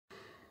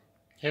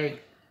Hey,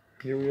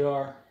 here we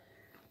are.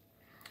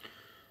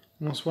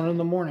 Almost 1 in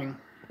the morning.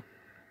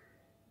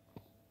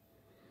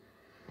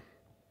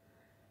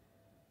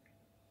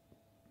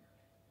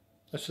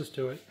 Let's just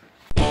do it.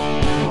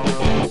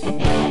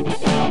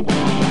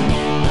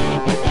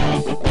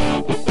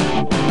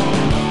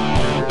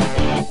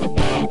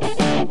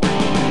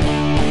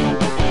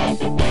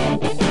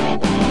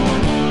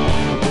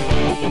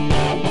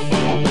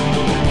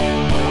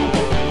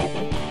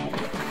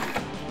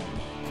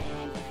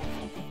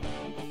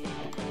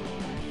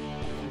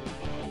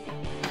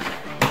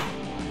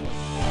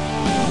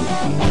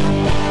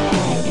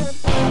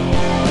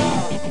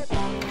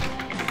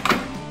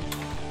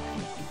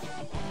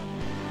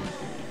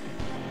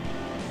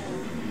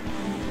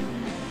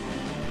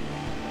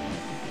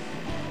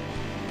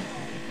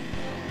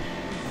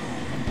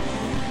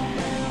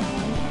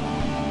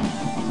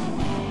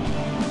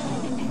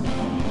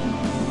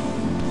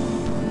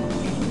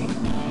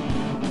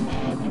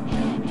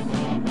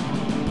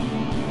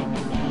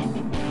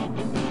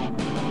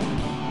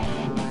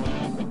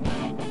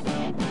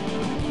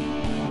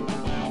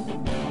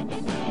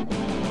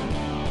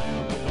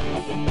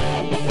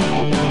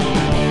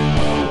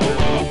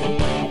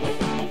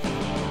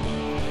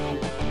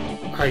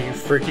 Are you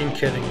freaking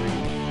kidding me?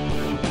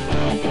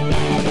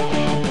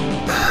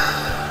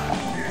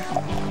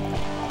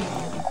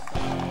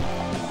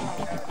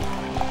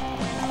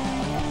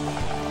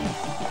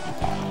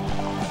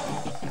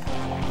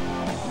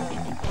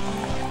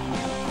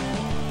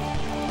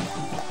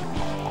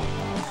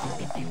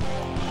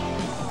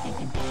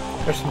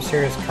 There's some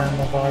serious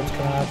caramel vibes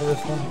coming out of this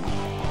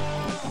one.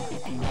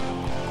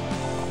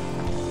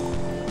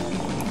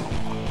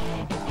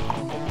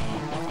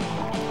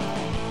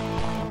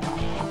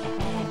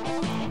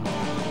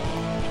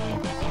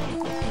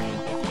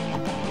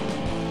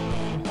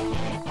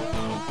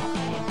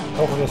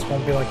 Hopefully this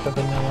won't be like the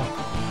vanilla.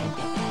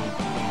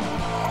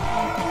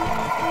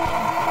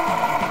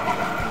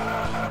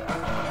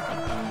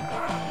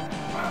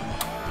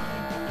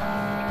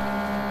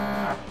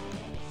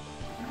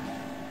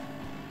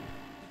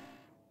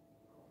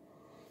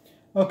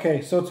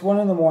 Okay, so it's 1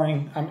 in the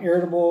morning. I'm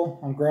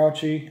irritable, I'm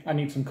grouchy, I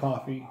need some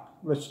coffee.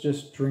 Let's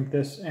just drink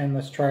this and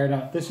let's try it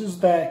out. This is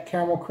that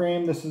caramel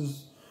cream. This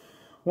is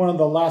one of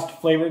the last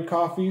flavored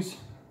coffees.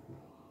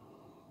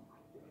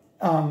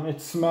 It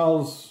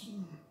smells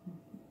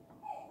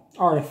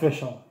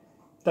artificial.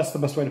 That's the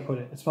best way to put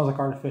it. It smells like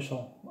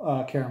artificial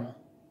caramel.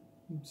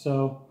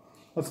 So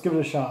let's give it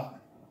a shot.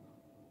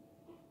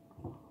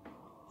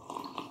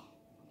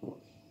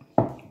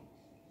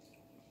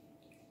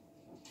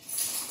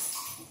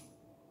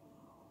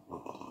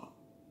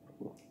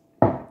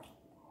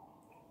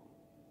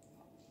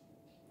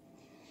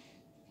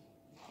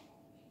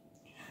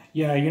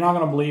 Yeah, you're not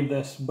going to believe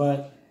this,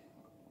 but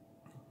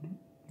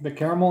the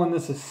caramel in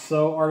this is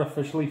so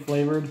artificially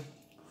flavored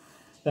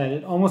that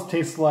it almost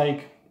tastes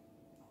like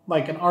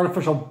an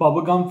artificial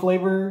bubblegum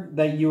flavor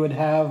that you would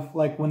have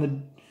like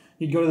when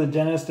you'd go to the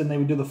dentist and they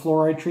would do the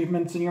fluoride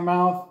treatments in your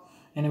mouth,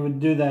 and it would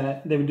do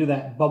that. They would do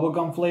that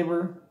bubblegum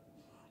flavor.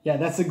 Yeah,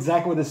 that's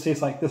exactly what this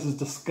tastes like. This is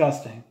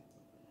disgusting.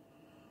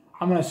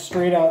 I'm going to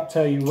straight out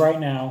tell you right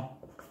now,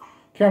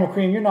 caramel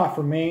cream, you're not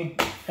for me.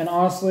 And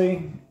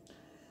honestly,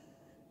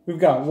 we've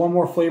got one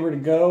more flavor to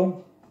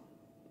go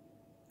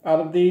out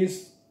of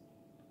these.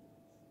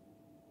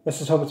 Let's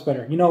just hope it's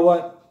better. You know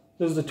what?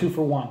 This is a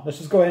 2-for-1. Let's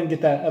just go ahead and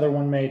get that other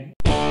one made.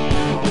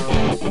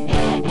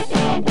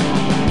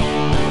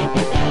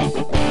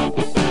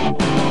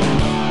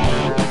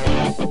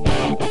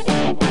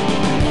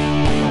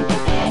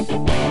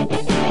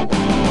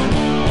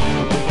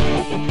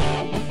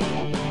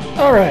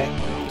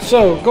 Alright,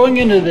 so going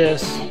into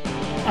this,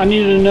 I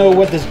needed to know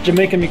what this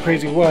Jamaican Me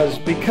Crazy was,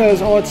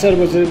 because all it said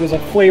was it was a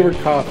flavored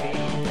coffee.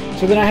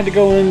 So then I had to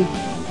go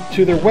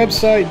into their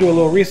website, do a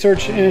little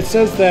research, and it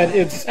says that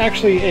it's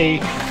actually a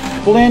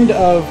blend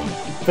of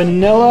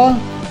vanilla,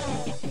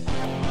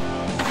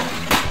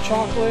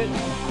 chocolate,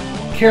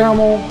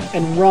 caramel,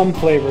 and rum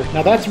flavor.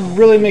 Now that's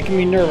really making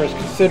me nervous,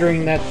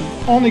 considering that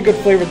the only good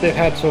flavor they've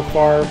had so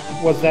far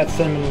was that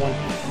cinnamon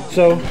one.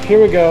 So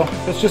here we go.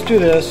 Let's just do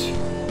this.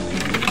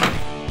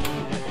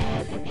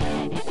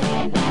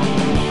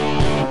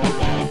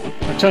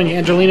 I'm telling you,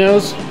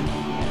 Angelinos,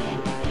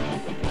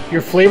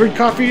 your flavored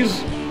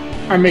coffees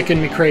are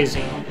making me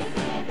crazy,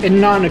 and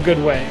not in a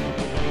good way.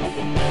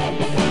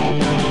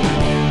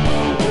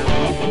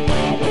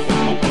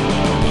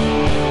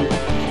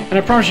 And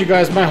I promise you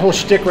guys, my whole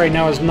shtick right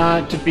now is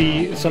not to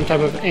be some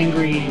type of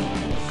angry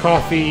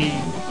coffee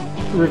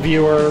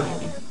reviewer,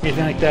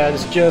 anything like that.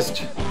 It's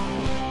just,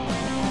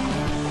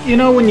 you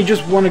know, when you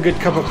just want a good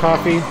cup of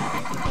coffee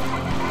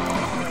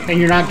and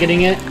you're not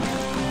getting it.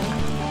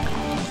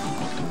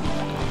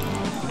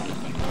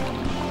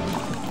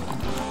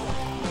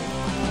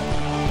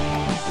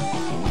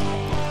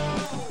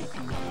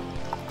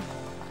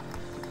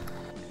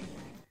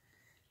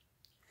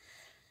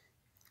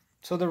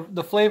 So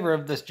the flavor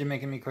of this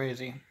Jamaican Me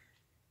Crazy,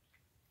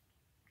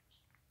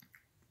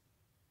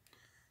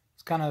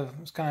 it's kind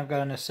of got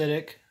an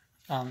acidic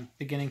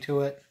beginning to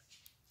it.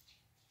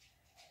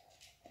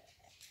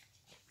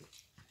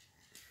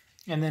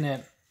 And then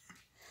it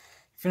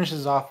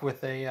finishes off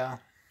with a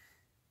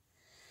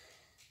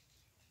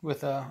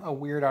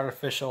weird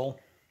artificial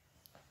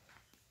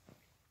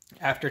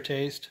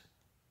aftertaste,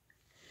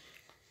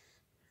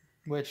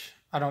 which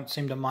I don't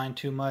seem to mind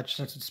too much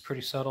since it's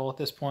pretty subtle at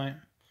this point.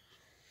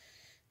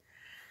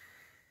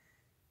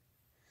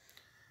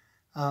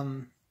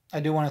 I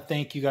do want to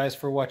thank you guys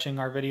for watching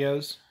our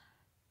videos.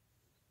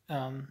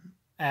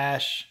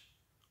 Ash,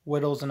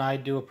 Widdles, and I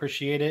do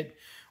appreciate it.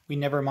 We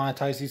never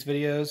monetize these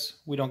videos.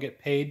 We don't get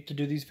paid to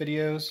do these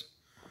videos.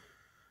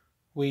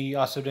 We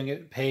also don't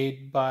get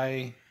paid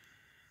by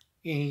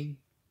any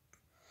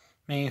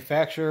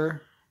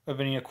manufacturer of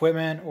any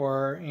equipment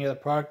or any other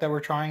product that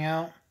we're trying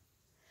out.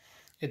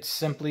 It's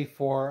simply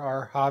for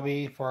our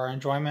hobby, for our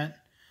enjoyment,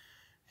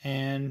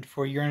 and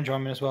for your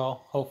enjoyment as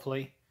well,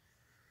 hopefully.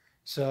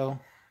 So,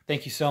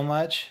 thank you so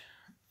much.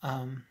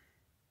 We'll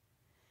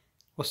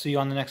see you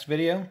on the next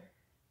video.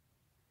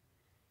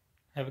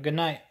 Have a good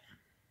night.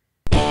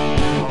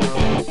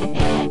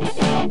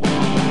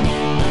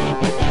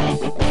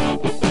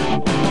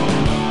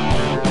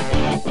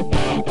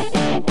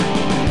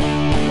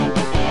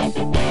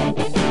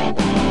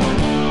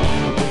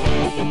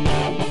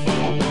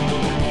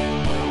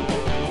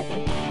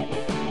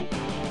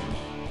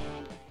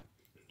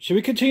 Should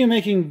we continue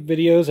making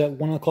videos at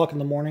 1 o'clock in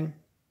the morning?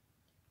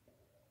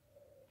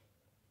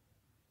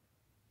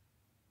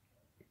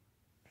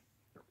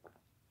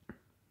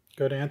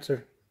 Good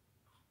answer.